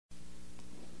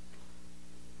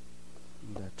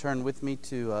turn with me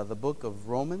to the book of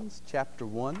Romans, chapter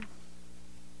 1.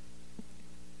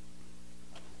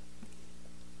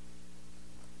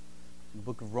 The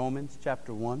book of Romans,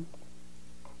 chapter 1.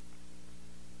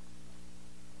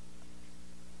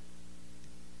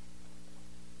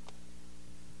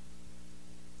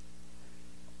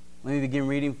 Let me begin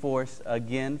reading for us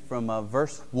again from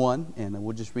verse 1, and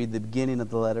we'll just read the beginning of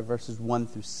the letter, verses 1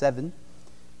 through 7.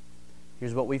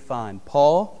 Here's what we find.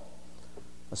 Paul,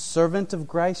 a servant of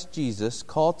Christ Jesus,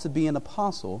 called to be an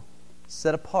apostle,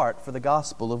 set apart for the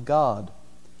gospel of God,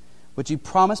 which he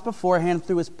promised beforehand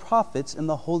through his prophets in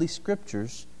the Holy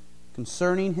Scriptures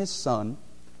concerning his Son,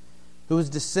 who was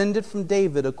descended from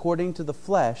David according to the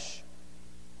flesh,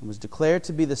 and was declared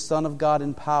to be the Son of God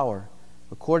in power,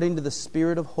 according to the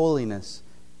Spirit of holiness,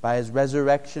 by his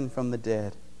resurrection from the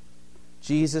dead,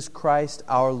 Jesus Christ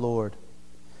our Lord,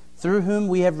 through whom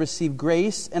we have received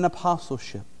grace and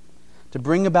apostleship, to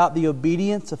bring about the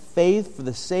obedience of faith for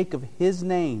the sake of his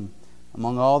name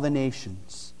among all the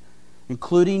nations,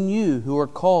 including you who are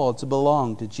called to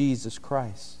belong to Jesus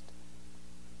Christ.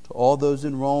 To all those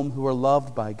in Rome who are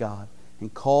loved by God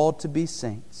and called to be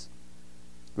saints,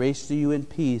 grace to you and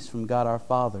peace from God our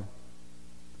Father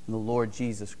and the Lord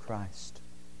Jesus Christ.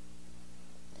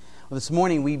 Well, this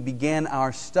morning we began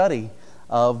our study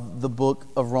of the book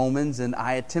of Romans, and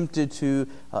I attempted to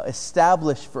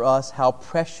establish for us how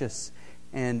precious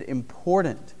and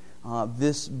important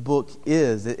this book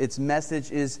is. Its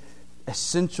message is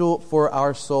essential for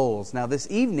our souls. Now, this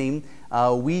evening,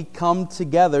 we come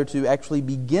together to actually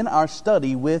begin our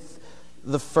study with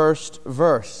the first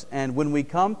verse. And when we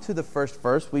come to the first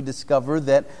verse, we discover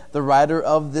that the writer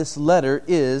of this letter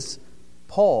is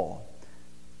Paul.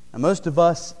 Now, most of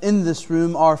us in this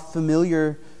room are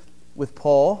familiar with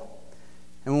Paul,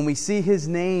 and when we see his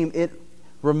name, it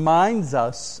reminds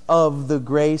us of the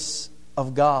grace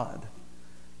of God.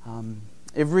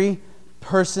 Every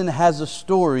person has a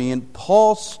story, and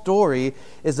Paul's story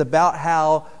is about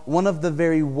how one of the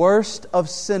very worst of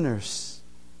sinners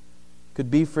could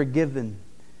be forgiven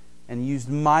and used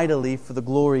mightily for the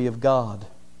glory of God.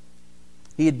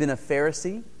 He had been a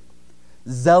Pharisee,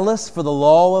 zealous for the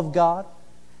law of God,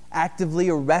 actively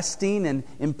arresting and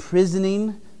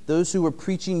imprisoning those who were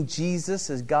preaching Jesus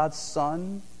as God's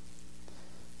Son.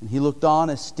 And he looked on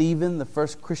as Stephen, the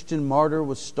first Christian martyr,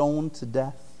 was stoned to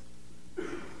death.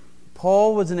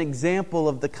 Paul was an example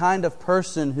of the kind of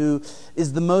person who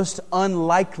is the most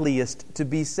unlikeliest to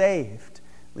be saved,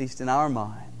 at least in our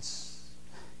minds.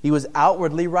 He was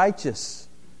outwardly righteous.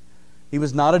 He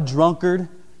was not a drunkard.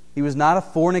 He was not a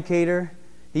fornicator.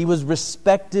 He was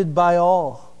respected by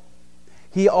all.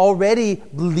 He already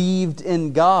believed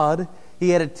in God. He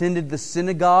had attended the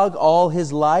synagogue all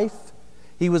his life.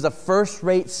 He was a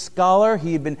first-rate scholar.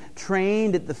 He had been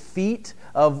trained at the feet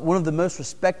of one of the most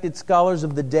respected scholars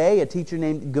of the day, a teacher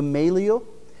named Gamaliel.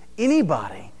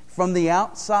 Anybody from the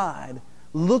outside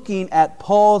looking at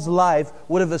Paul's life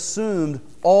would have assumed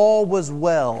all was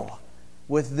well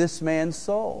with this man's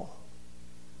soul.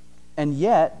 And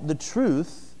yet, the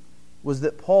truth was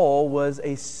that Paul was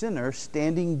a sinner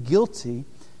standing guilty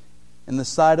in the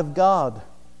sight of God.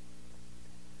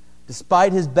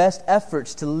 Despite his best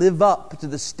efforts to live up to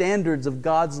the standards of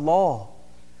God's law,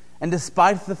 and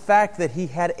despite the fact that he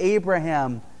had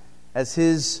Abraham as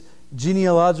his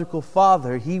genealogical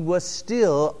father, he was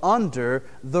still under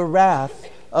the wrath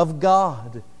of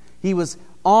God. He was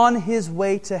on his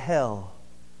way to hell,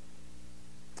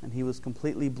 and he was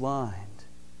completely blind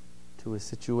to his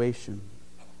situation.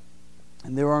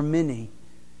 And there are many,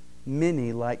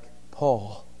 many like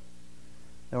Paul.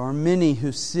 There are many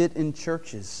who sit in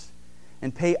churches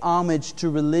and pay homage to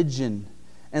religion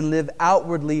and live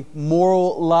outwardly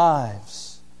moral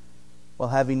lives while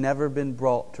having never been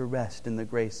brought to rest in the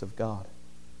grace of God.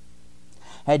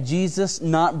 Had Jesus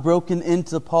not broken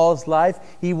into Paul's life,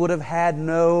 he would have had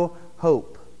no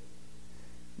hope.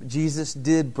 But Jesus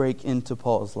did break into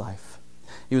Paul's life.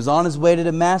 He was on his way to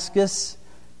Damascus.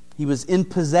 He was in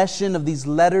possession of these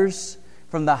letters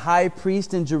from the high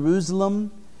priest in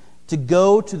Jerusalem to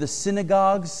go to the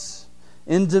synagogues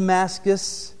in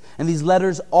Damascus, and these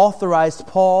letters authorized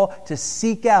Paul to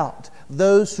seek out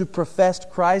those who professed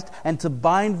Christ and to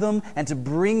bind them and to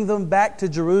bring them back to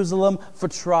Jerusalem for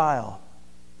trial.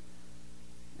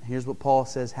 Here's what Paul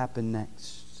says happened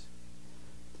next.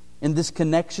 In this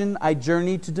connection, I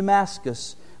journeyed to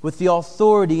Damascus with the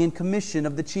authority and commission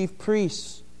of the chief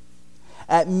priests.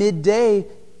 At midday,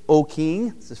 O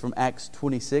king, this is from Acts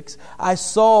 26, I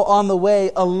saw on the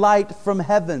way a light from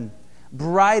heaven,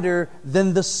 brighter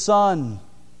than the sun,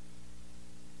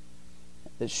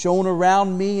 that shone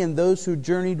around me and those who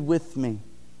journeyed with me.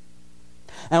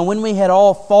 And when we had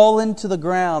all fallen to the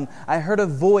ground, I heard a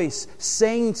voice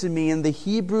saying to me in the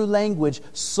Hebrew language,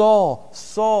 Saul,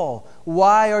 Saul,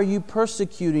 why are you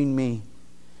persecuting me?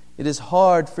 It is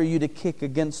hard for you to kick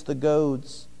against the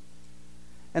goads.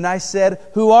 And I said,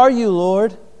 Who are you,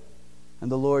 Lord?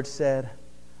 And the Lord said,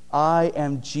 I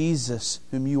am Jesus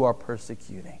whom you are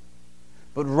persecuting.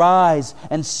 But rise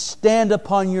and stand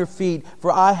upon your feet,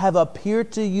 for I have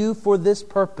appeared to you for this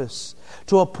purpose,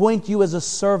 to appoint you as a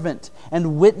servant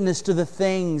and witness to the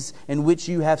things in which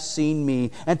you have seen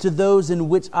me, and to those in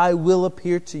which I will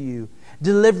appear to you,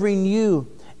 delivering you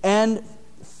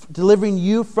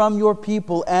from your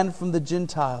people and from the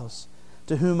Gentiles,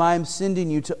 to whom I am sending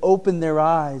you, to open their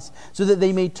eyes, so that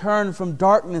they may turn from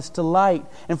darkness to light,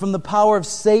 and from the power of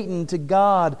Satan to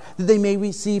God, that they may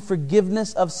receive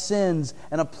forgiveness of sins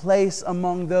and a place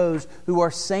among those who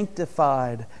are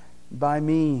sanctified by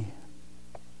me.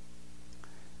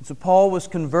 And so Paul was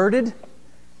converted,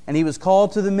 and he was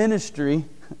called to the ministry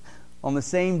on the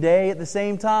same day at the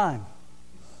same time.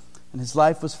 And his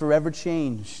life was forever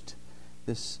changed.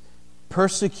 This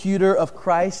persecutor of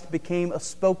Christ became a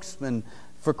spokesman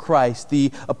for Christ.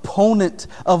 The opponent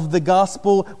of the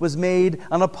gospel was made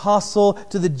an apostle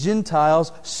to the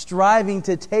Gentiles, striving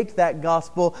to take that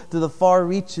gospel to the far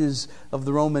reaches of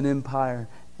the Roman Empire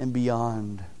and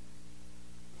beyond.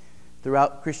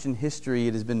 Throughout Christian history,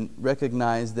 it has been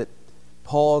recognized that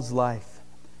Paul's life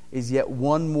is yet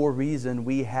one more reason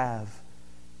we have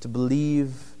to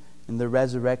believe in the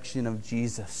resurrection of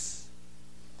Jesus.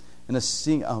 In a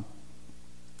single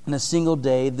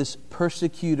day, this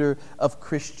persecutor of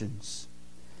Christians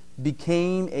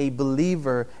became a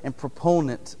believer and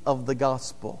proponent of the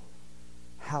gospel.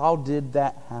 How did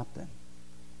that happen?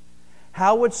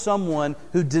 How would someone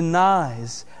who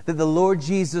denies that the Lord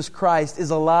Jesus Christ is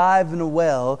alive and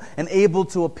well and able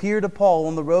to appear to Paul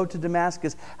on the road to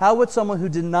Damascus, how would someone who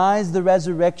denies the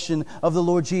resurrection of the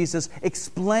Lord Jesus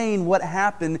explain what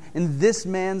happened in this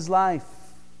man's life?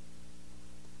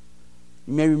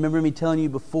 You may remember me telling you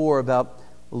before about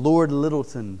Lord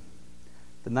Lyttelton,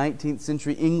 the 19th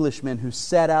century Englishman who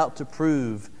set out to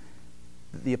prove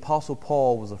that the Apostle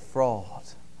Paul was a fraud.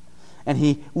 And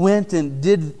he went and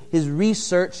did his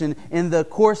research, and in the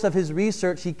course of his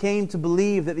research, he came to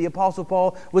believe that the Apostle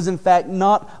Paul was in fact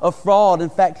not a fraud.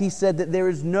 In fact, he said that there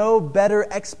is no better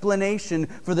explanation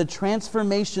for the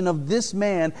transformation of this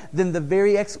man than the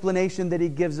very explanation that he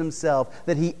gives himself,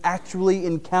 that he actually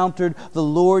encountered the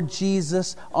Lord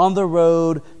Jesus on the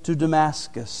road to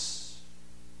Damascus.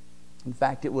 In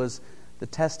fact, it was the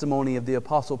testimony of the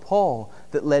Apostle Paul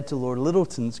that led to Lord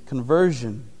Lyttelton's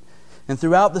conversion. And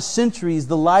throughout the centuries,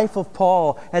 the life of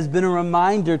Paul has been a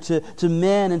reminder to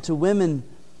men and to women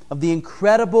of the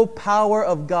incredible power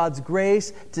of God's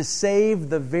grace to save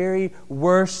the very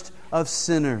worst of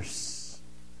sinners.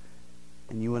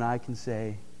 And you and I can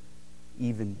say,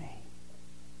 even me.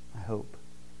 I hope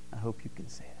you can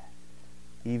say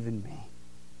that. Even me.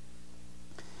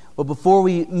 Well, before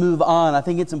we move on, I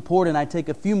think it's important I take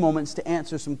a few moments to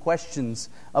answer some questions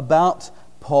about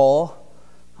Paul.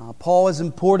 Paul is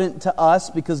important to us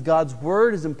because God's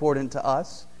Word is important to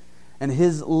us. And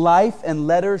his life and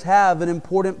letters have an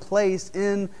important place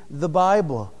in the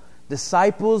Bible.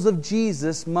 Disciples of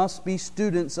Jesus must be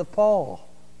students of Paul.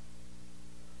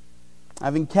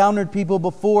 I've encountered people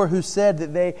before who said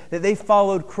that they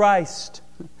followed Christ,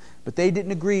 but they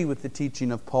didn't agree with the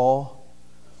teaching of Paul.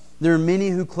 There are many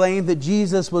who claim that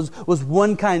Jesus was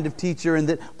one kind of teacher and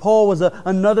that Paul was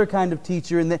another kind of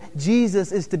teacher, and that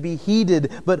Jesus is to be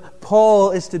heeded, but Paul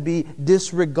is to be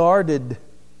disregarded.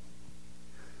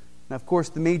 Now, of course,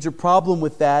 the major problem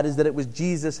with that is that it was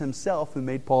Jesus himself who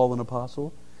made Paul an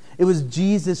apostle. It was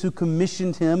Jesus who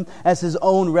commissioned him as his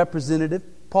own representative.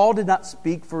 Paul did not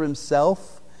speak for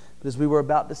himself, but as we were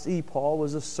about to see, Paul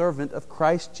was a servant of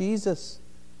Christ Jesus.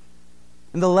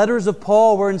 And the letters of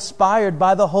Paul were inspired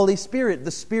by the Holy Spirit,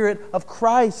 the Spirit of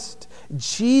Christ.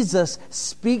 Jesus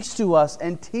speaks to us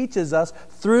and teaches us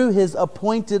through his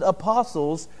appointed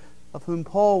apostles, of whom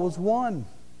Paul was one.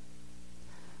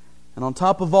 And on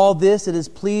top of all this, it has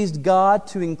pleased God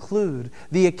to include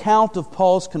the account of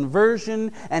Paul's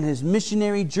conversion and his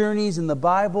missionary journeys in the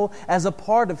Bible as a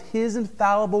part of his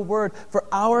infallible word for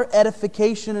our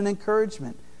edification and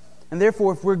encouragement. And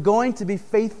therefore, if we're going to be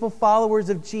faithful followers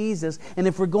of Jesus, and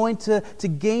if we're going to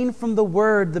gain from the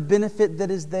Word the benefit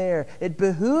that is there, it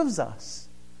behooves us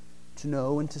to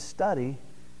know and to study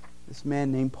this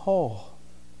man named Paul.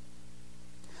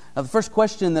 Now, the first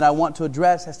question that I want to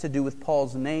address has to do with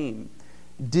Paul's name.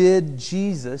 Did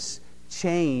Jesus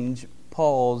change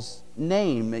Paul's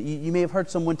name. You may have heard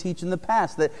someone teach in the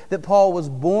past that Paul was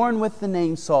born with the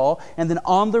name Saul, and then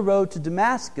on the road to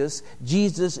Damascus,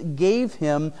 Jesus gave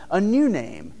him a new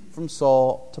name from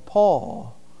Saul to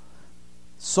Paul.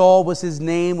 Saul was his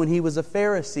name when he was a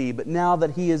Pharisee, but now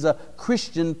that he is a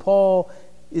Christian, Paul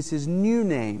is his new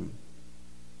name.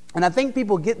 And I think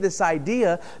people get this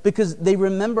idea because they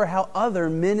remember how other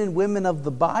men and women of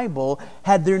the Bible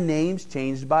had their names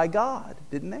changed by God,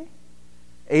 didn't they?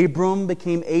 Abram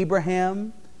became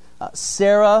Abraham.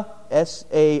 Sarah,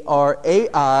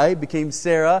 S-A-R-A-I, became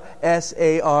Sarah,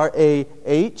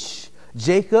 S-A-R-A-H.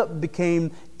 Jacob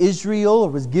became Israel, or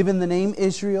was given the name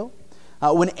Israel.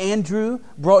 When Andrew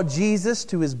brought Jesus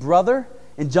to his brother,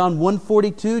 in John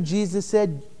 1:42, Jesus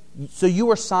said, "So you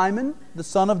are Simon, the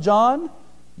son of John?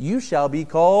 You shall be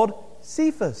called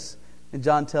Cephas." And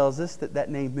John tells us that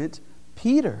name meant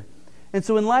Peter. And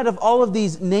so in light of all of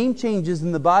these name changes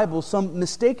in the Bible, some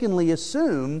mistakenly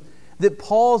assume that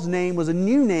Paul's name was a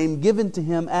new name given to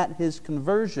him at his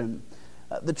conversion.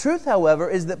 The truth, however,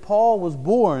 is that Paul was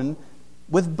born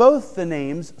with both the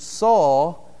names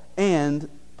Saul and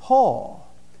Paul.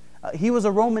 He was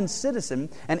a Roman citizen,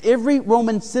 and every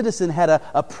Roman citizen had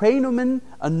a praenomen,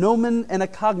 a nomen, and a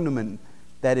cognomen.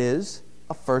 That is,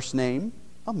 a first name,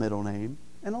 a middle name,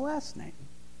 and a last name,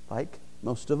 like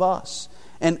most of us.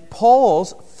 And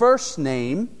Paul's first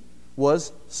name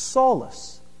was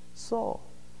Saulus, Saul.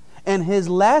 And his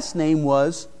last name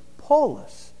was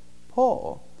Paulus,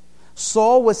 Paul.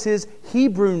 Saul was his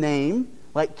Hebrew name,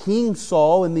 like King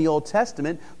Saul in the Old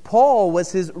Testament. Paul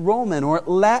was his Roman or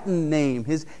Latin name,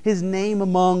 his name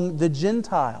among the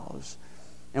Gentiles.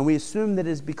 And we assume that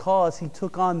it is because he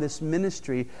took on this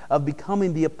ministry of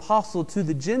becoming the apostle to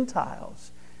the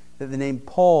Gentiles that the name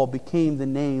Paul became the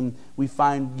name we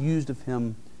find used of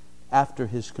him after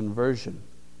his conversion.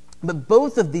 But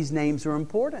both of these names are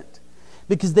important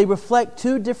because they reflect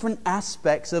two different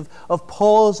aspects of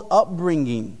Paul's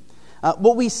upbringing.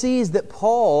 What we see is that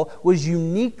Paul was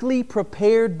uniquely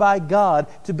prepared by God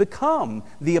to become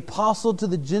the apostle to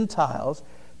the Gentiles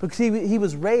because he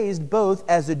was raised both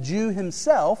as a Jew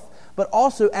himself, but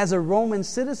also as a Roman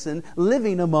citizen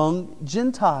living among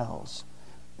Gentiles.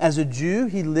 As a Jew,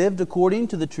 he lived according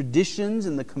to the traditions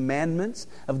and the commandments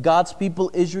of God's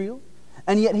people Israel.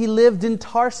 And yet he lived in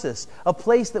Tarsus, a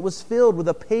place that was filled with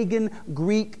a pagan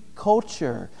Greek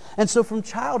culture. And so from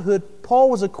childhood,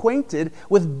 Paul was acquainted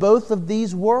with both of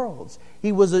these worlds.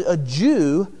 He was a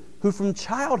Jew who from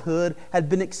childhood had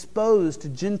been exposed to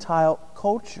Gentile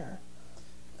culture.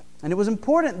 And it was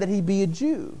important that he be a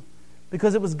Jew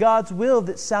because it was God's will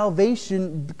that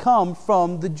salvation come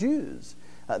from the Jews.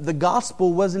 The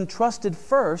gospel was entrusted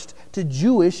first to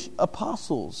Jewish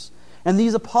apostles. And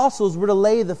these apostles were to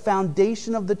lay the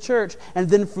foundation of the church. And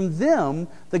then from them,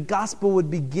 the gospel would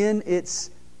begin its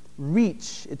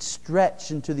reach, its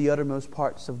stretch into the uttermost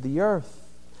parts of the earth.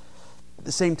 At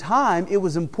the same time, it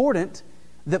was important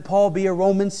that Paul be a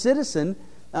Roman citizen.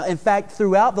 In fact,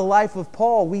 throughout the life of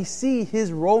Paul, we see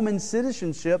his Roman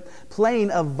citizenship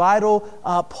playing a vital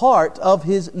part of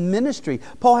his ministry.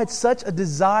 Paul had such a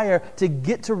desire to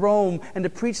get to Rome and to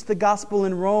preach the gospel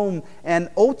in Rome, and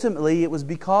ultimately it was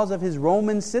because of his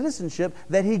Roman citizenship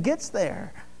that he gets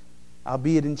there,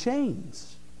 albeit in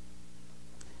chains.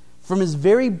 From his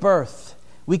very birth,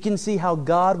 we can see how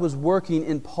God was working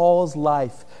in Paul's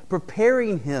life,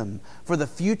 preparing him for the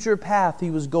future path he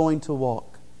was going to walk.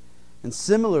 And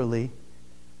similarly,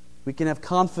 we can have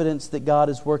confidence that God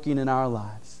is working in our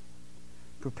lives,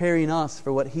 preparing us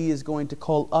for what He is going to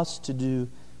call us to do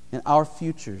in our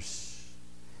futures.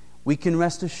 We can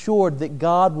rest assured that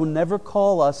God will never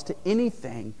call us to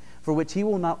anything for which He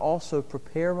will not also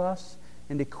prepare us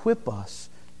and equip us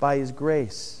by His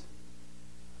grace.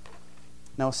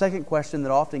 Now, a second question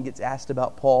that often gets asked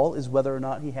about Paul is whether or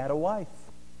not he had a wife.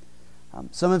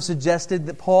 Some have suggested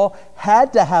that Paul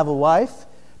had to have a wife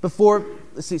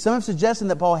some have suggested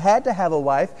that Paul had to have a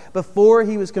wife before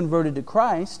he was converted to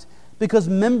Christ because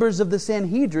members of the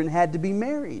Sanhedrin had to be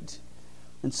married.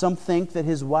 And some think that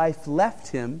his wife left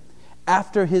him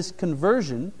after his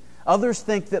conversion. Others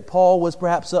think that Paul was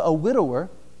perhaps a widower.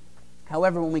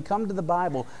 However, when we come to the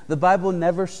Bible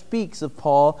never speaks of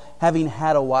Paul having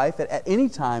had a wife at any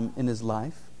time in his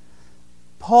life.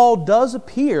 Paul does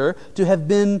appear to have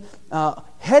been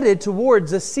headed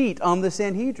towards a seat on the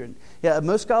Sanhedrin. Yeah,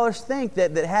 most scholars think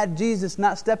that had Jesus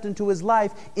not stepped into his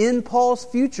life, in Paul's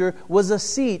future was a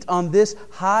seat on this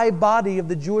high body of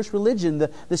the Jewish religion,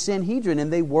 the Sanhedrin,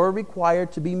 and they were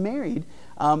required to be married.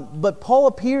 But Paul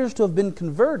appears to have been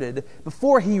converted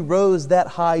before he rose that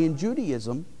high in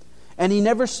Judaism, and he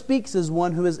never speaks as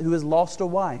one who has lost a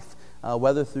wife.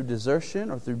 whether through desertion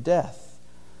or through death.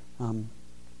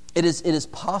 It is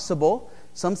possible,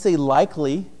 some say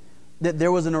likely, that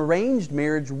there was an arranged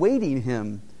marriage waiting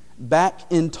him back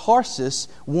in Tarsus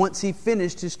once he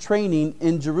finished his training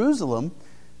in Jerusalem.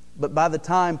 But by the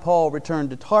time Paul returned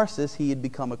to Tarsus, he had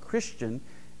become a Christian,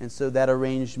 and so that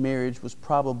arranged marriage was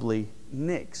probably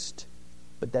nixed.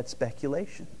 But that's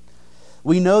speculation.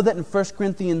 We know that in 1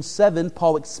 Corinthians 7,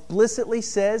 Paul explicitly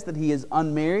says that he is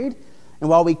unmarried. And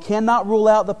while we cannot rule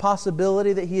out the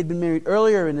possibility that he had been married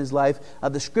earlier in his life,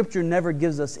 the Scripture never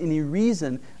gives us any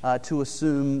reason to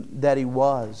assume that he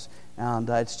was. And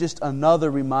it's just another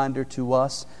reminder to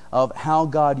us of how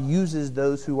God uses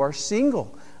those who are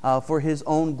single for His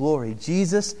own glory.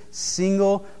 Jesus,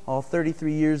 single, all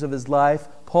 33 years of his life.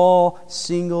 Paul,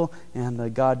 single,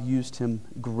 and God used him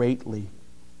greatly.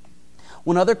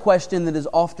 One other question that is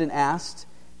often asked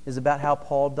is about how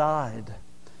Paul died.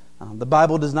 The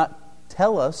Bible does not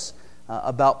tell us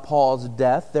about Paul's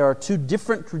death. There are two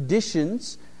different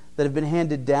traditions that have been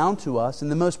handed down to us,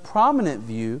 and the most prominent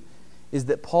view is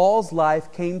that Paul's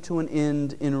life came to an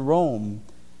end in Rome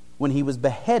when he was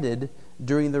beheaded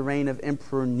during the reign of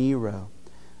Emperor Nero.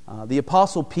 The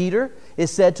Apostle Peter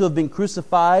is said to have been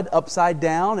crucified upside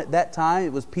down. At that time,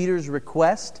 it was Peter's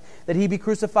request that he be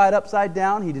crucified upside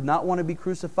down. He did not want to be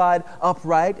crucified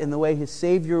upright in the way his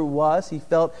Savior was. He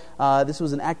felt this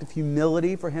was an act of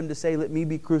humility for him to say, "Let me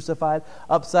be crucified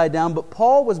upside down." But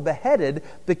Paul was beheaded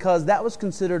because that was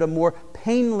considered a more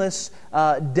painless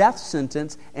death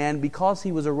sentence, and because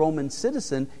he was a Roman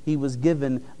citizen, he was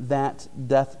given that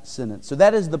death sentence. So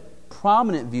that is the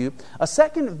prominent view. A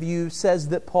second view says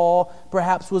that Paul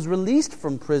perhaps was released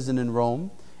from prison in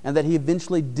Rome and that he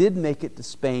eventually did make it to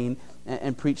Spain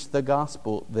and preach the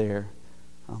gospel there.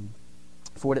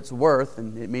 For what it's worth,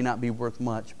 and it may not be worth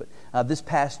much, but this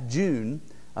past June,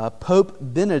 Pope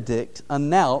Benedict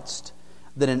announced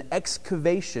that an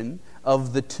excavation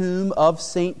of the tomb of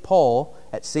St. Paul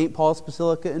at St. Paul's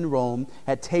Basilica in Rome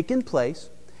had taken place,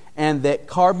 and that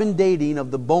carbon dating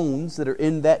of the bones that are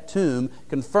in that tomb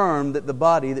confirmed that the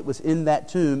body that was in that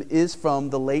tomb is from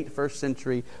the late 1st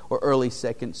century or early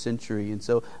 2nd century. And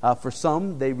so for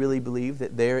some, they really believe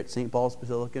that there at St. Paul's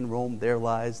Basilica in Rome, there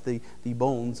lies the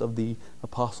bones of the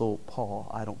Apostle Paul.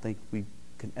 I don't think we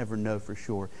can ever know for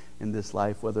sure in this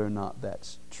life whether or not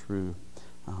that's true.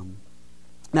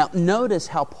 Now, notice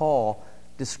how Paul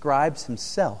describes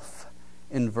himself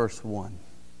in verse 1.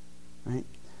 Right?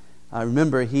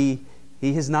 Remember, he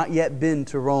has not yet been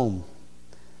to Rome.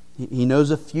 He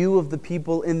knows a few of the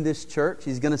people in this church.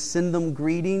 He's going to send them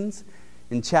greetings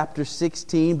in chapter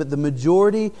 16, but the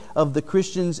majority of the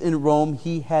Christians in Rome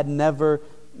he had never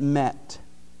met.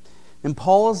 And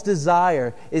Paul's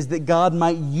desire is that God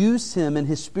might use him and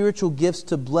his spiritual gifts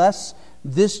to bless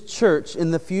this church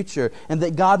in the future, and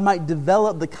that God might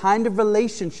develop the kind of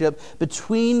relationship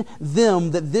between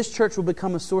them that this church will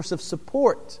become a source of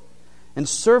support and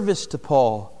service to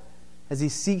Paul as he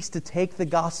seeks to take the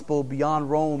gospel beyond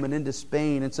Rome and into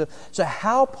Spain. And so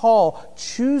how Paul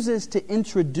chooses to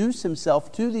introduce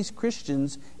himself to these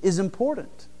Christians is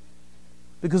important,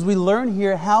 because we learn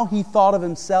here how he thought of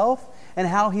himself and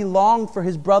how he longed for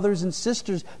his brothers and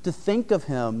sisters to think of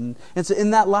him. And so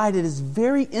in that light, it is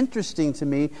very interesting to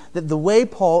me that the way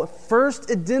Paul first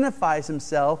identifies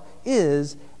himself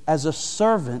is as a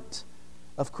servant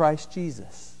of Christ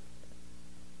Jesus.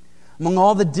 Among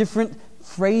all the different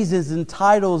phrases and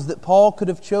titles that Paul could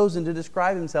have chosen to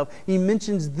describe himself, he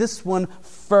mentions this one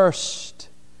first.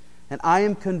 And I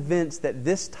am convinced that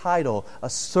this title, a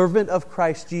servant of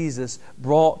Christ Jesus,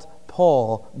 brought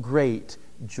Paul great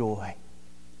joy.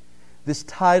 This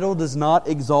title does not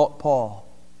exalt Paul.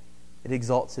 It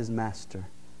exalts his master,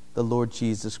 the Lord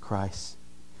Jesus Christ.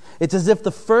 It's as if the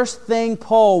first thing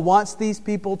Paul wants these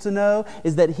people to know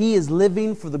is that he is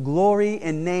living for the glory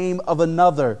and name of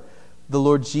another, the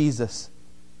Lord Jesus.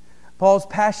 Paul's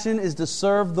passion is to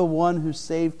serve the one who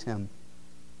saved him.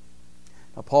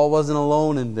 Now, Paul wasn't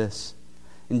alone in this.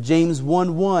 In James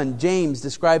 1:1, James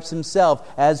describes himself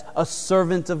as a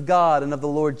servant of God and of the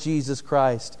Lord Jesus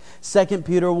Christ. 2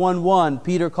 Peter 1:1,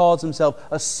 Peter calls himself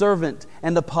a servant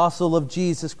and apostle of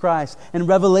Jesus Christ. In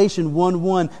Revelation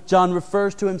 1:1, John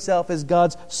refers to himself as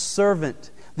God's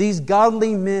servant. These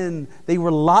godly men, they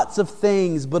were lots of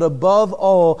things, but above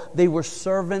all, they were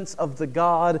servants of the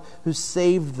God who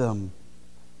saved them.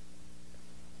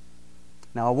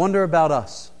 Now, I wonder about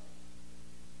us.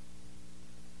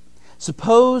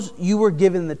 Suppose you were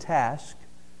given the task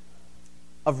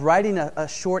of writing a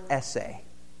short essay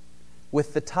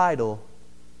with the title,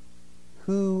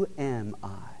 "Who Am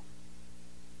I?"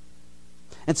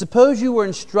 And suppose you were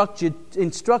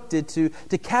instructed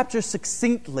to capture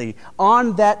succinctly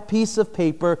on that piece of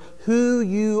paper who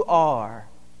you are.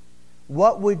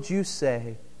 What would you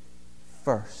say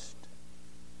first?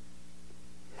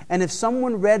 And if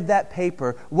someone read that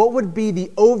paper, what would be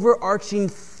the overarching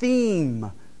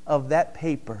theme of that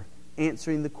paper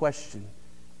answering the question,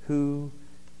 who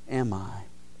am I?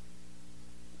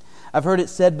 I've heard it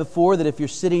said before that if you're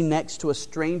sitting next to a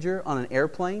stranger on an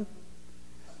airplane,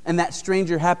 and that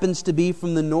stranger happens to be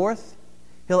from the north,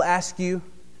 he'll ask you,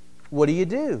 what do you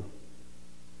do?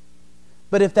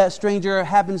 But if that stranger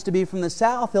happens to be from the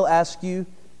south, he'll ask you,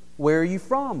 where are you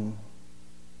from?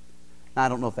 Now, I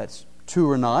don't know if that's true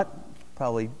or not.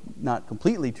 Probably not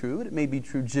completely true, but it may be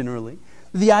true generally.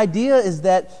 The idea is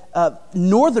that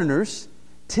northerners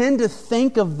tend to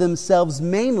think of themselves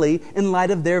mainly in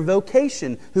light of their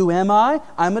vocation. Who am I?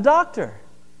 I'm a doctor.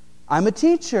 I'm a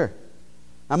teacher.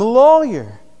 I'm a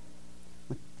lawyer.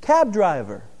 I'm a cab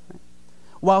driver.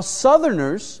 While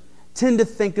southerners tend to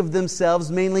think of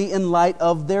themselves mainly in light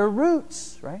of their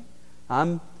roots, right?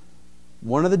 I'm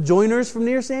one of the joiners from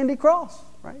near Sandy Cross,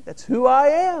 right? That's who I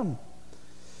am.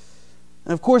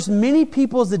 And of course, many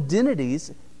people's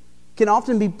identities can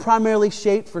often be primarily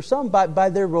shaped for some by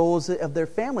their roles of their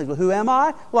families. Well, who am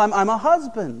I? Well, I'm a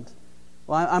husband.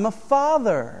 Well, I'm a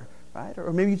father, right?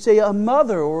 Or maybe you'd say a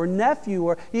mother or a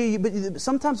nephew. But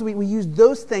sometimes we use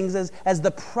those things as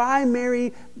the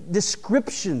primary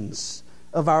descriptions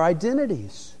of our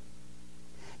identities.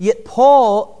 Yet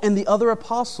Paul and the other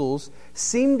apostles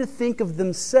seem to think of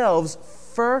themselves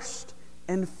first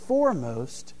and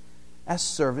foremost as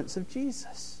servants of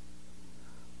Jesus.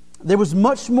 There was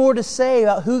much more to say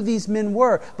about who these men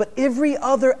were, but every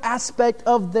other aspect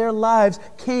of their lives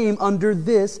came under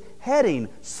this heading,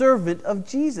 servant of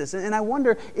Jesus. And I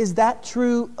wonder, is that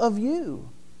true of you?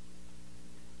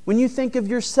 When you think of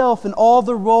yourself and all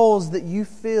the roles that you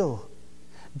fill,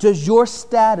 does your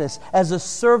status as a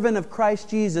servant of Christ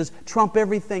Jesus trump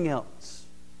everything else?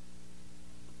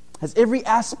 Has every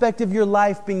aspect of your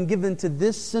life been given to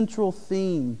this central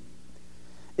theme?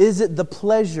 Is it the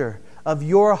pleasure of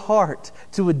your heart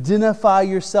to identify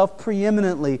yourself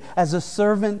preeminently as a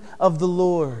servant of the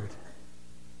Lord?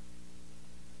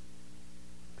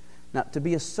 Now, to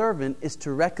be a servant is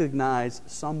to recognize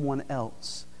someone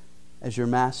else as your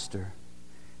master.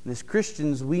 And as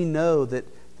Christians, we know that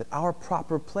our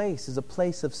proper place is a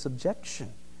place of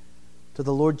subjection to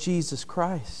the Lord Jesus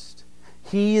Christ.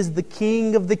 He is the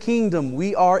King of the kingdom.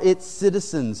 We are its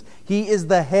citizens. He is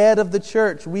the head of the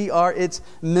church. We are its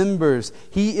members.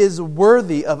 He is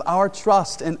worthy of our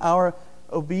trust and our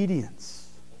obedience.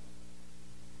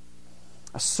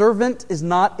 A servant is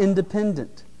not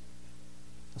independent.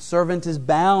 A servant is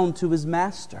bound to his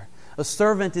master. A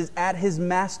servant is at his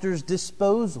master's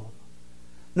disposal.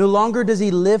 No longer does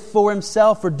he live for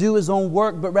himself or do his own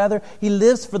work, but rather he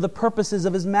lives for the purposes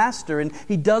of his master, and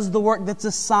he does the work that's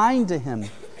assigned to him.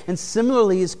 And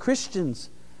similarly, as Christians,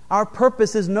 our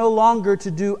purpose is no longer to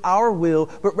do our will,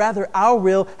 but rather our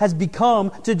will has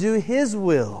become to do his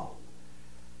will.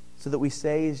 So that we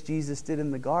say, as Jesus did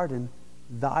in the garden,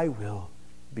 thy will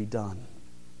be done.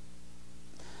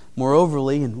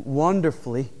 Moreoverly and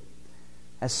wonderfully,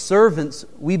 as servants,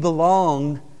 we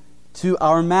belong to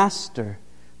our master.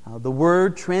 The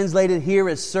word translated here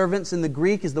as servants in the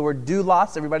Greek is the word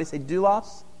doulos. Everybody say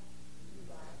doulos.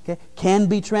 Okay. Can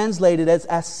be translated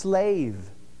as slave.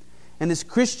 And as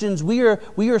Christians, we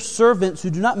are servants who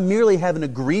do not merely have an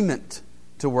agreement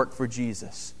to work for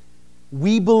Jesus.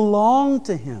 We belong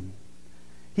to Him.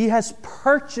 He has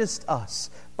purchased us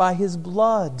by His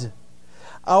blood.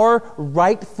 Our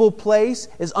rightful place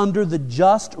is under the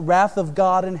just wrath of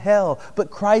God in hell. But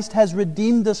Christ has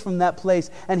redeemed us from that place,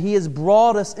 and He has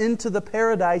brought us into the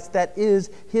paradise that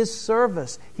is His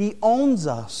service. He owns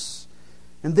us.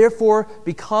 And therefore,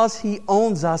 because He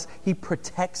owns us, He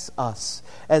protects us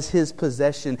as His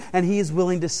possession. And He is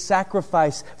willing to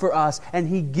sacrifice for us, and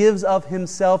He gives of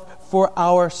Himself for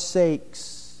our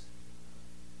sakes.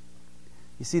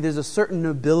 You see, there's a certain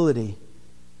nobility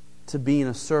to being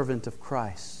a servant of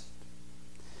Christ.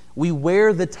 We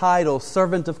wear the title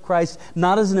servant of Christ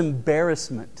not as an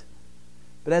embarrassment,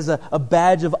 but as a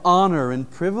badge of honor and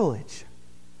privilege.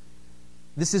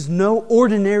 This is no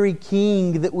ordinary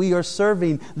king that we are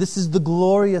serving. This is the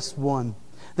glorious one,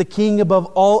 the King above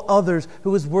all others,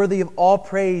 who is worthy of all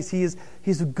praise.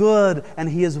 He's good, and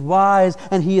He is wise,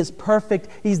 and He is perfect.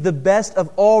 He's the best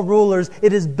of all rulers.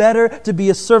 It is better to be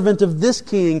a servant of this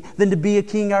king than to be a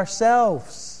king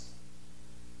ourselves.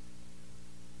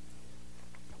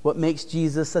 What makes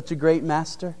Jesus such a great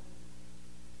master?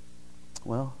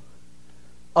 Well,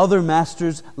 Other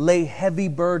masters lay heavy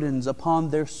burdens upon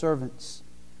their servants.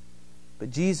 But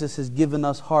Jesus has given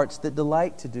us hearts that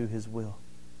delight to do His will.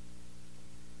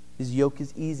 His yoke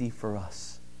is easy for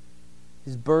us.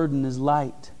 His burden is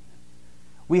light.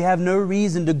 We have no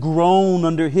reason to groan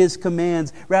under His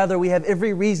commands. Rather, we have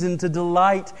every reason to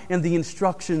delight in the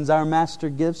instructions our Master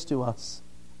gives to us.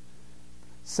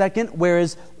 Second,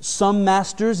 whereas some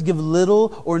masters give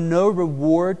little or no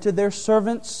reward to their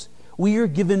servants, we are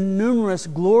given numerous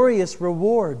glorious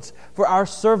rewards for our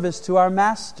service to our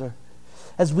Master.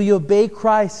 As we obey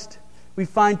Christ, we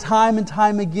find time and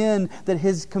time again that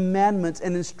His commandments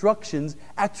and instructions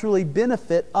actually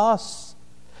benefit us.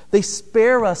 They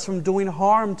spare us from doing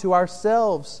harm to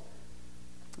ourselves,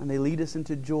 and they lead us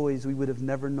into joys we would have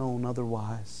never known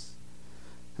otherwise.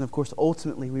 And of course,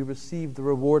 ultimately, we receive the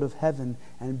reward of heaven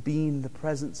and being in the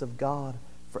presence of God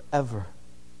forever.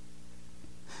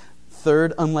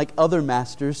 Third, unlike other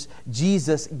masters,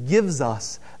 Jesus gives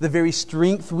us the very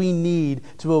strength we need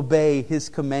to obey His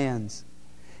commands.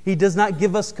 He does not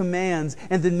give us commands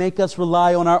and then make us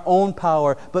rely on our own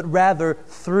power, but rather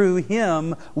through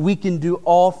Him we can do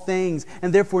all things.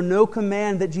 And therefore no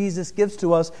command that Jesus gives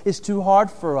to us is too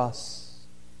hard for us.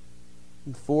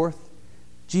 And fourth,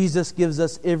 Jesus gives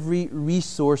us every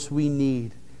resource we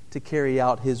need to carry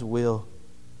out His will.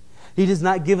 He does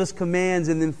not give us commands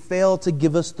and then fail to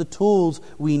give us the tools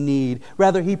we need.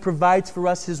 Rather, He provides for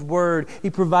us His Word. He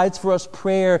provides for us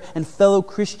prayer and fellow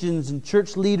Christians and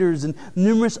church leaders and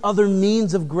numerous other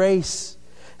means of grace,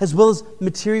 as well as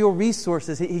material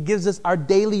resources. He gives us our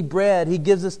daily bread. He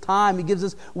gives us time. He gives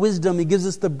us wisdom. He gives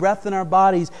us the breath in our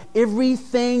bodies.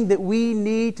 Everything that we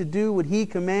need to do what He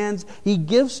commands, He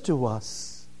gives to us.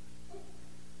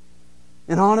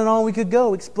 And on we could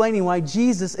go, explaining why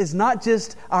Jesus is not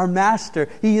just our Master.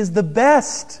 He is the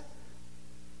best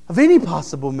of any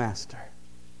possible master.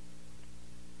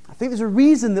 I think there's a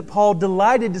reason that Paul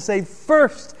delighted to say,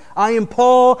 first, I am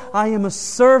Paul, I am a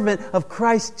servant of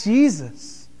Christ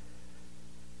Jesus.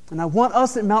 And I want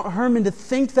us at Mount Hermon to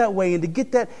think that way and to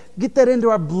get that into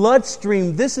our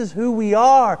bloodstream. This is who we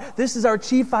are. This is our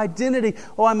chief identity.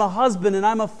 Oh, I'm a husband and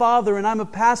I'm a father and I'm a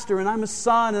pastor and I'm a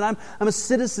son and I'm a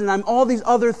citizen. I'm all these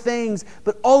other things.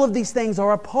 But all of these things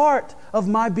are a part of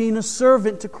my being a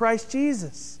servant to Christ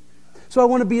Jesus. So I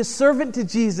want to be a servant to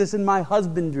Jesus in my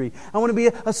husbandry. I want to be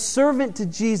a servant to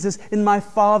Jesus in my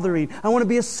fathering. I want to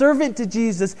be a servant to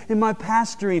Jesus in my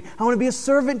pastoring. I want to be a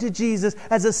servant to Jesus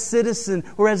as a citizen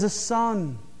or as a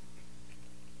son.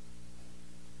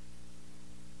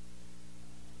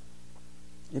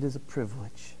 It is a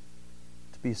privilege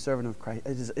to be a servant of Christ.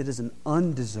 It is an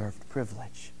undeserved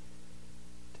privilege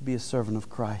to be a servant of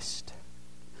Christ.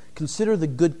 Consider the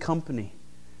good company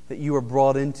that you are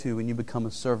brought into when you become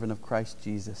a servant of Christ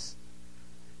Jesus.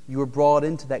 You are brought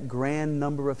into that grand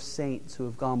number of saints who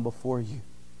have gone before you.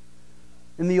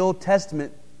 In the Old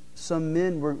Testament, some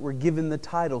men were given the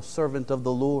title servant of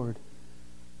the Lord.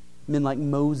 Men like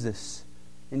Moses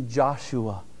and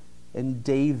Joshua and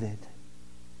David.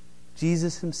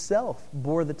 Jesus Himself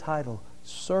bore the title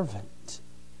servant.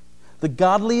 The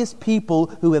godliest people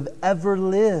who have ever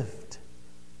lived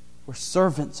were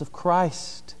servants of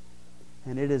Christ.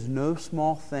 And it is no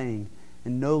small thing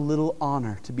and no little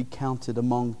honor to be counted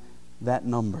among that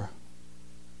number.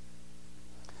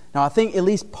 Now, I think at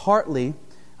least partly,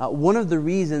 one of the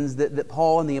reasons that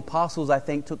Paul and the apostles, I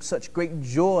think, took such great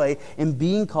joy in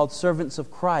being called servants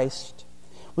of Christ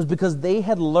was because they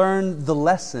had learned the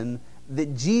lesson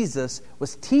that Jesus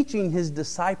was teaching His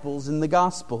disciples in the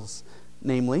Gospels.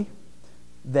 Namely,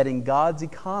 that in God's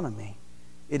economy,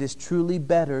 it is truly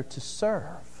better to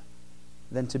serve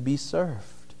than to be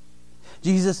served.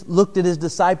 Jesus looked at His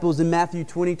disciples in Matthew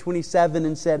 20:27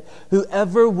 and said,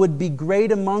 "Whoever would be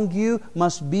great among you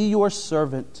must be your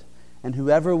servant, and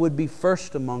whoever would be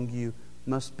first among you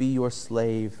must be your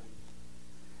slave."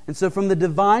 And so from the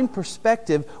divine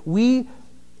perspective, we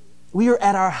are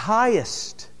at our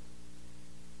highest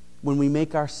when we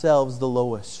make ourselves the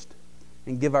lowest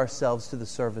and give ourselves to the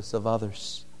service of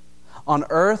others. On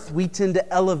earth, we tend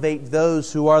to elevate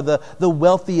those who are the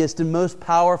wealthiest and most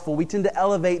powerful. We tend to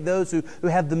elevate those who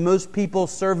have the most people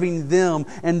serving them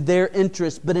and their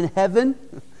interests. But in heaven,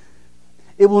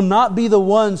 it will not be the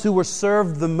ones who were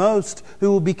served the most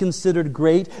who will be considered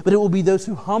great, but it will be those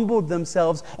who humbled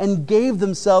themselves and gave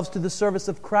themselves to the service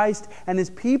of Christ and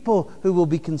His people who will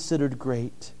be considered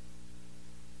great.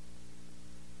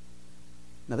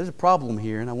 Now, there's a problem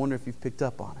here, and I wonder if you've picked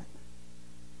up on it.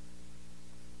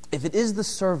 If it is the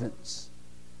servants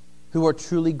who are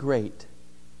truly great,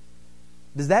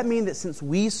 does that mean that since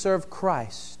we serve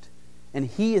Christ and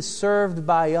He is served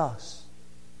by us,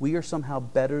 we are somehow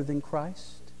better than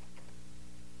Christ?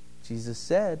 Jesus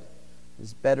said,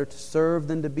 it's better to serve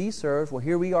than to be served. Well,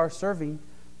 here we are serving.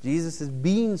 Jesus is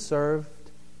being served.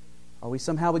 Are we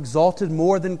somehow exalted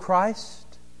more than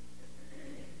Christ?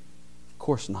 Of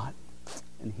course not.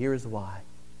 And here is why.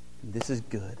 And this is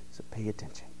good, so pay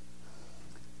attention.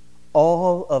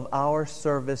 All of our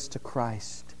service to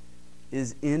Christ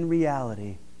is in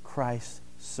reality Christ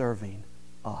serving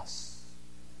us.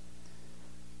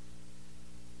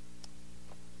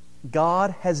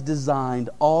 God has designed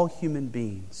all human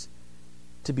beings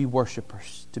to be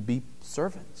worshipers, to be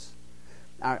servants.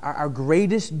 Our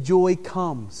greatest joy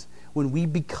comes when we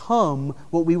become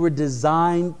what we were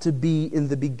designed to be in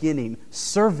the beginning,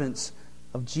 servants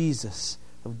of Jesus,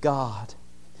 of God.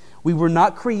 We were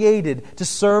not created to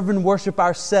serve and worship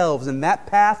ourselves, and that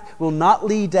path will not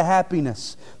lead to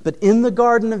happiness. But in the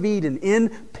Garden of Eden, in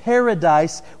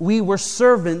paradise, we were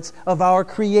servants of our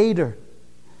Creator.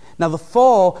 Now the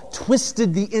fall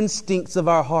twisted the instincts of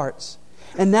our hearts.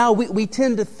 And now we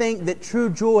tend to think that true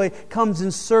joy comes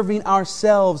in serving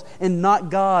ourselves and not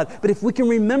God. But if we can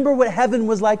remember what heaven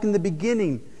was like in the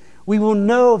beginning, we will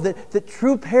know that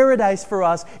true paradise for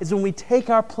us is when we take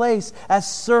our place as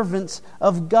servants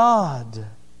of God.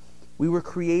 We were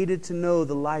created to know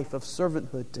the life of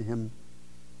servanthood to Him.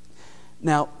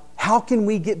 Now, how can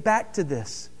we get back to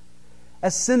this?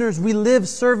 As sinners, we live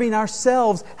serving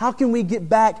ourselves. How can we get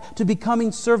back to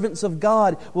becoming servants of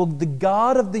God? Well, the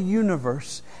God of the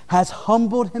universe has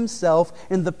humbled Himself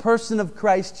in the person of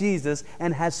Christ Jesus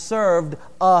and has served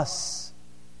us.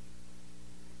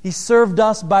 He served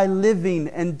us by living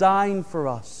and dying for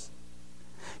us.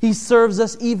 He serves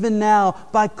us even now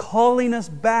by calling us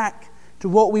back to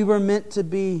what we were meant to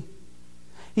be.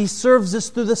 He serves us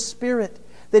through the Spirit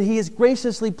that He has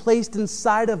graciously placed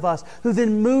inside of us, who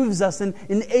then moves us and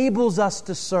enables us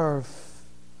to serve.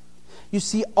 You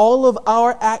see, all of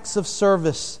our acts of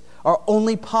service are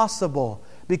only possible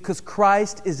because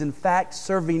Christ is in fact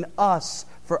serving us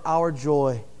for our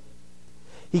joy.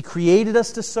 He created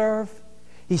us to serve.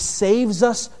 He saves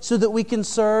us so that we can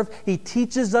serve. He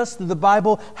teaches us through the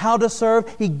Bible how to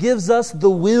serve. He gives us the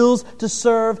wills to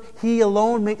serve. He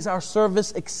alone makes our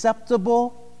service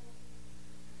acceptable.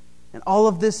 And all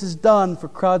of this is done for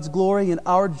God's glory and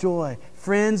our joy.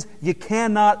 Friends, you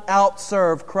cannot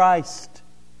outserve Christ.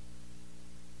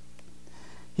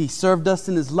 He served us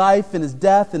in His life, in His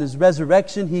death, in His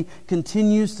resurrection. He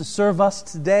continues to serve us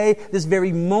today. This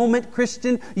very moment,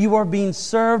 Christian, you are being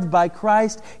served by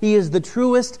Christ. He is the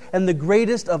truest and the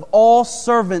greatest of all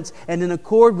servants. And in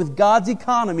accord with God's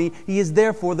economy, He is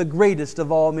therefore the greatest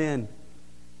of all men.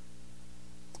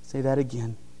 Say that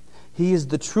again. He is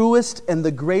the truest and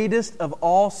the greatest of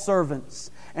all servants.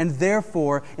 And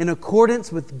therefore, in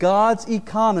accordance with God's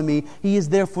economy, He is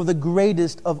therefore the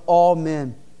greatest of all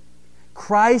men.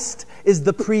 Christ is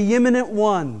the preeminent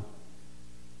one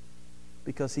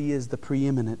because He is the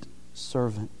preeminent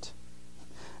servant.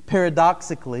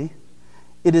 Paradoxically,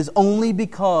 it is only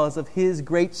because of His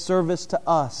great service to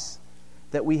us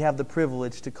that we have the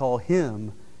privilege to call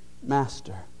Him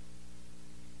Master.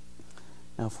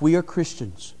 Now, if we are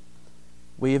Christians,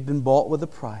 we have been bought with a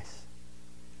price.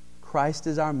 Christ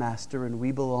is our Master and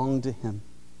we belong to Him.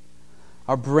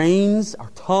 Our brains, our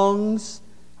tongues,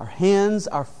 our hands,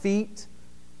 our feet,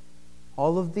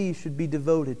 all of these should be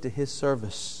devoted to His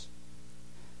service.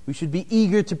 We should be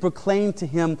eager to proclaim to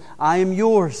Him, I am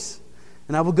yours,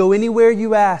 and I will go anywhere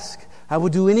you ask. I will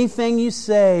do anything you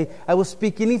say. I will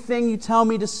speak anything you tell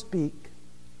me to speak.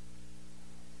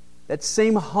 That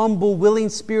same humble, willing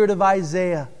spirit of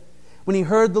Isaiah, when he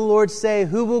heard the Lord say,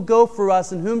 who will go for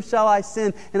us and whom shall I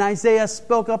send? And Isaiah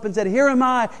spoke up and said, here am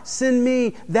I, send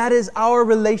me. That is our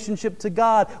relationship to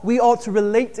God. We ought to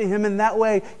relate to Him in that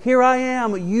way. Here I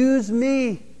am, use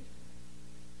me.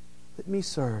 Let me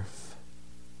serve.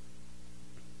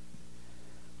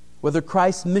 Whether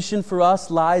Christ's mission for us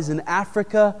lies in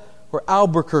Africa or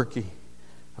Albuquerque,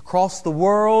 across the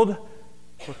world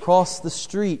or across the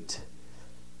street,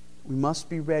 we must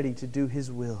be ready to do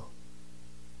His will.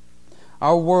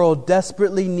 Our world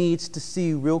desperately needs to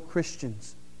see real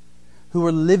Christians who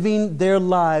are living their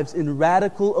lives in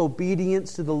radical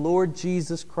obedience to the Lord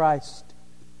Jesus Christ.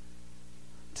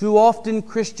 Too often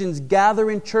Christians gather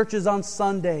in churches on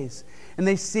Sundays and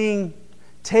they sing,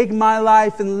 take my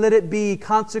life and let it be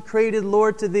consecrated,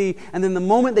 Lord, to Thee. And then the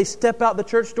moment they step out the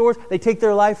church doors, they take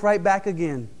their life right back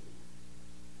again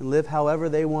and live however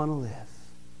they want to live.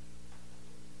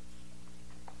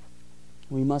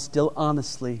 We must deal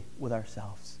honestly with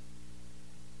ourselves.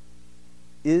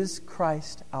 Is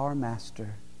Christ our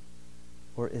Master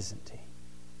or isn't He?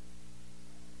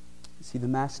 Is He the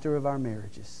Master of our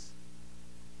marriages?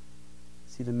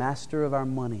 Is He the Master of our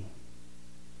money?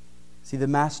 Is He the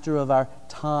master of our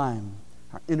time,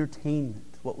 our entertainment,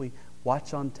 what we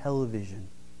watch on television?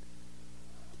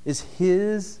 Is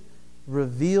His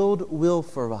revealed will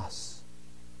for us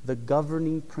the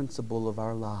governing principle of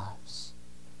our lives?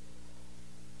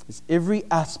 Is every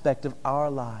aspect of our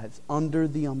lives under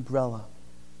the umbrella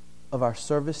of our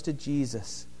service to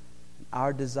Jesus and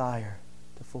our desire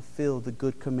to fulfill the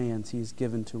good commands He has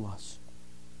given to us?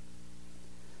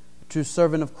 A true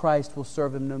servant of Christ will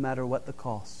serve Him no matter what the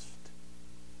cost.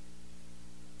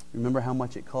 Remember how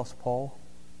much it cost Paul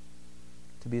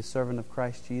to be a servant of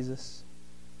Christ Jesus?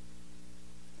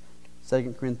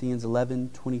 2 Corinthians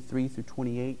 11:23 through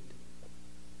 28.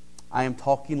 I am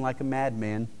talking like a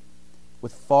madman,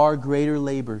 with far greater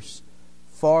labors,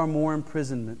 far more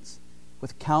imprisonments,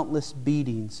 with countless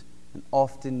beatings, and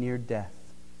often near death.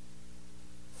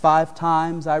 5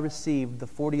 times I received the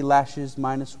 40 lashes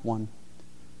minus 1.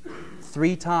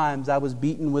 3 times I was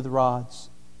beaten with rods.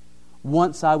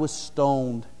 Once I was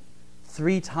stoned.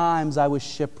 3 times I was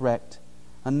shipwrecked.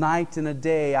 A night and a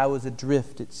day I was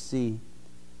adrift at sea,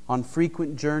 on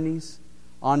frequent journeys,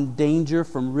 on danger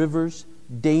from rivers,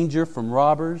 danger from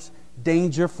robbers,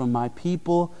 danger from my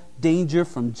people, danger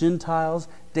from Gentiles,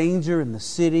 danger in the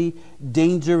city,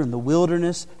 danger in the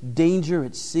wilderness, danger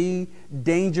at sea,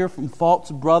 danger from false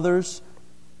brothers,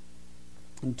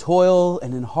 in toil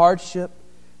and in hardship,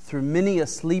 through many a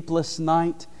sleepless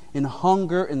night, in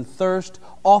hunger and thirst,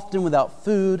 often without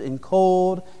food and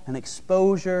cold and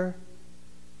exposure.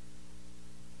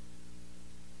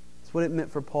 It's what it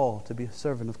meant for Paul to be a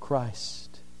servant of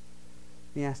Christ.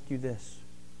 Let me ask you this.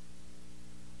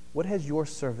 What has your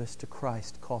service to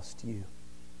Christ cost you?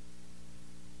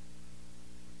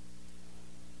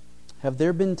 Have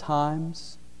there been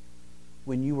times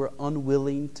when you were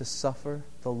unwilling to suffer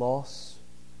the loss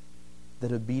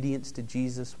that obedience to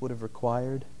Jesus would have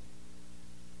required?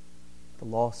 The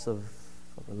loss of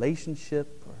a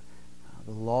relationship, or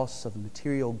the loss of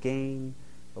material gain,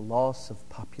 the loss of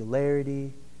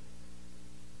popularity.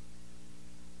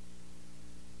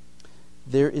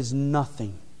 There is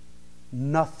nothing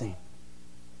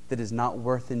that is not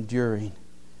worth enduring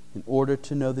in order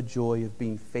to know the joy of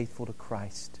being faithful to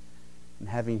Christ and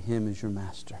having Him as your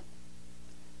master.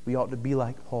 We ought to be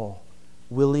like Paul,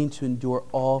 willing to endure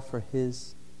all for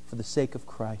the sake of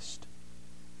Christ.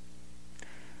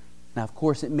 Now, of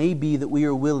course, it may be that we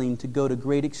are willing to go to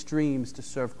great extremes to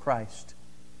serve Christ,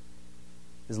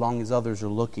 as long as others are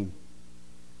looking.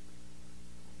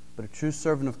 But a true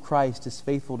servant of Christ is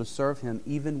faithful to serve Him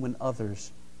even when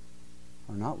others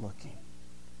are not looking.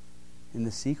 In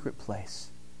the secret place,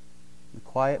 in the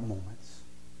quiet moments,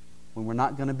 when we're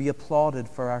not going to be applauded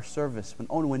for our service,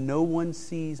 when no one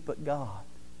sees but God.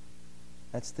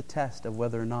 That's the test of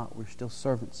whether or not we're still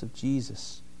servants of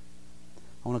Jesus.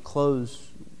 I want to close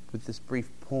with this brief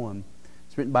poem.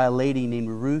 It's written by a lady named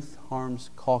Ruth Harms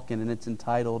Calkin, and it's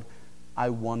entitled, I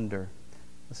Wonder.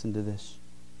 Listen to this.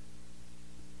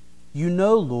 You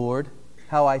know, Lord,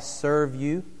 how I serve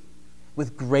You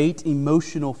with great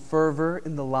emotional fervor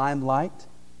in the limelight.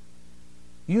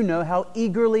 You know how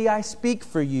eagerly I speak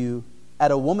for You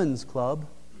at a woman's club.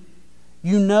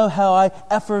 You know how I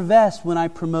effervesce when I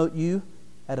promote You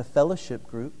at a fellowship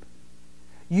group.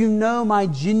 You know my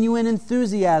genuine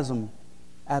enthusiasm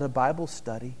at a Bible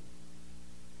study.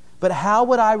 But how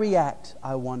would I react,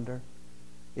 I wonder,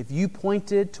 if You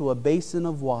pointed to a basin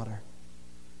of water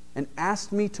and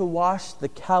asked me to wash the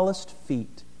calloused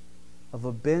feet of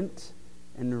a bent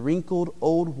and wrinkled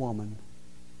old woman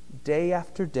day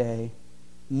after day,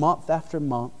 month after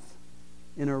month,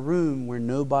 in a room where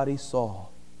nobody saw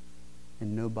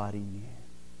and nobody knew?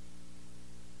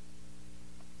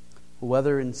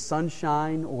 Whether in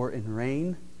sunshine or in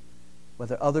rain,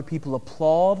 whether other people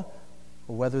applaud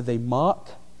or whether they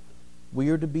mock, we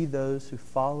are to be those who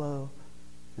follow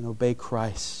and obey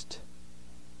Christ.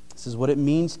 This is what it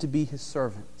means to be His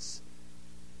servants.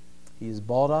 He has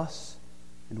bought us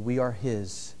and we are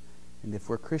His. And if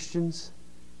we're Christians,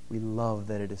 we love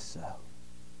that it is so.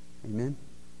 Amen?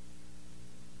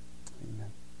 Amen.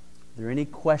 Are there any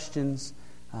questions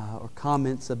or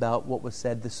comments about what was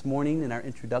said this morning in our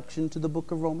introduction to the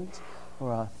book of Romans,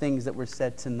 or things that were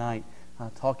said tonight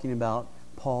talking about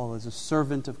Paul as a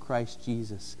servant of Christ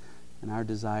Jesus and our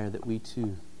desire that we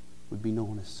too would be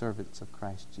known as servants of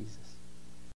Christ Jesus?